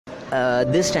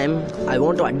this time I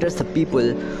want to address the people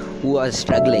who are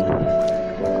struggling.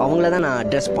 அவங்கள தான் நான்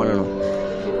address பண்ணணும்.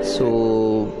 So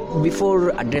before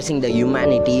addressing the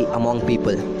humanity among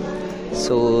people,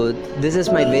 so this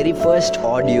is my very first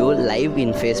audio live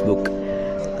in Facebook.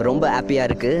 ரொம்ப ஹாப்பியாக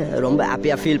இருக்குது, ரொம்ப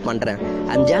ஹாப்பியாக feel பண்ணுறேன்.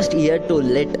 I'm just here to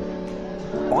let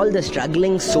all the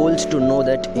struggling souls to know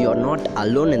that you are not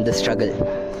alone in the struggle.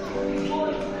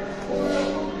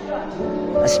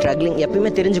 Struggling எப்பயுமே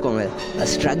தெரிஞ்சுக்கோங்க, அ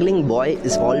struggling boy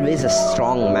is always a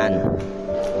strong man.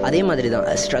 அதே மாதிரி தான்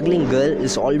அ struggling girl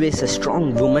is always a strong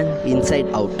woman inside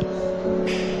out.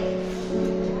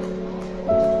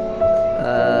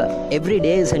 Every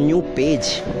day is a new page.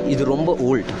 இது ரொம்ப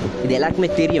volt, இது எல்லாருக்குமே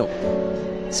தெரியும்.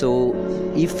 So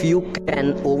if you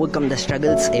can over come the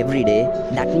struggles every day,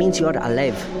 that means you are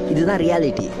alive. இதுதான்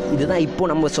reality, இதுதான்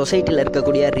இப்போது நம்ம சொசைட்டியில்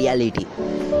இருக்கக்கூடிய reality.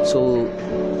 So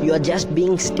you are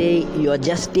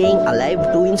just staying alive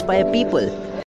to inspire people.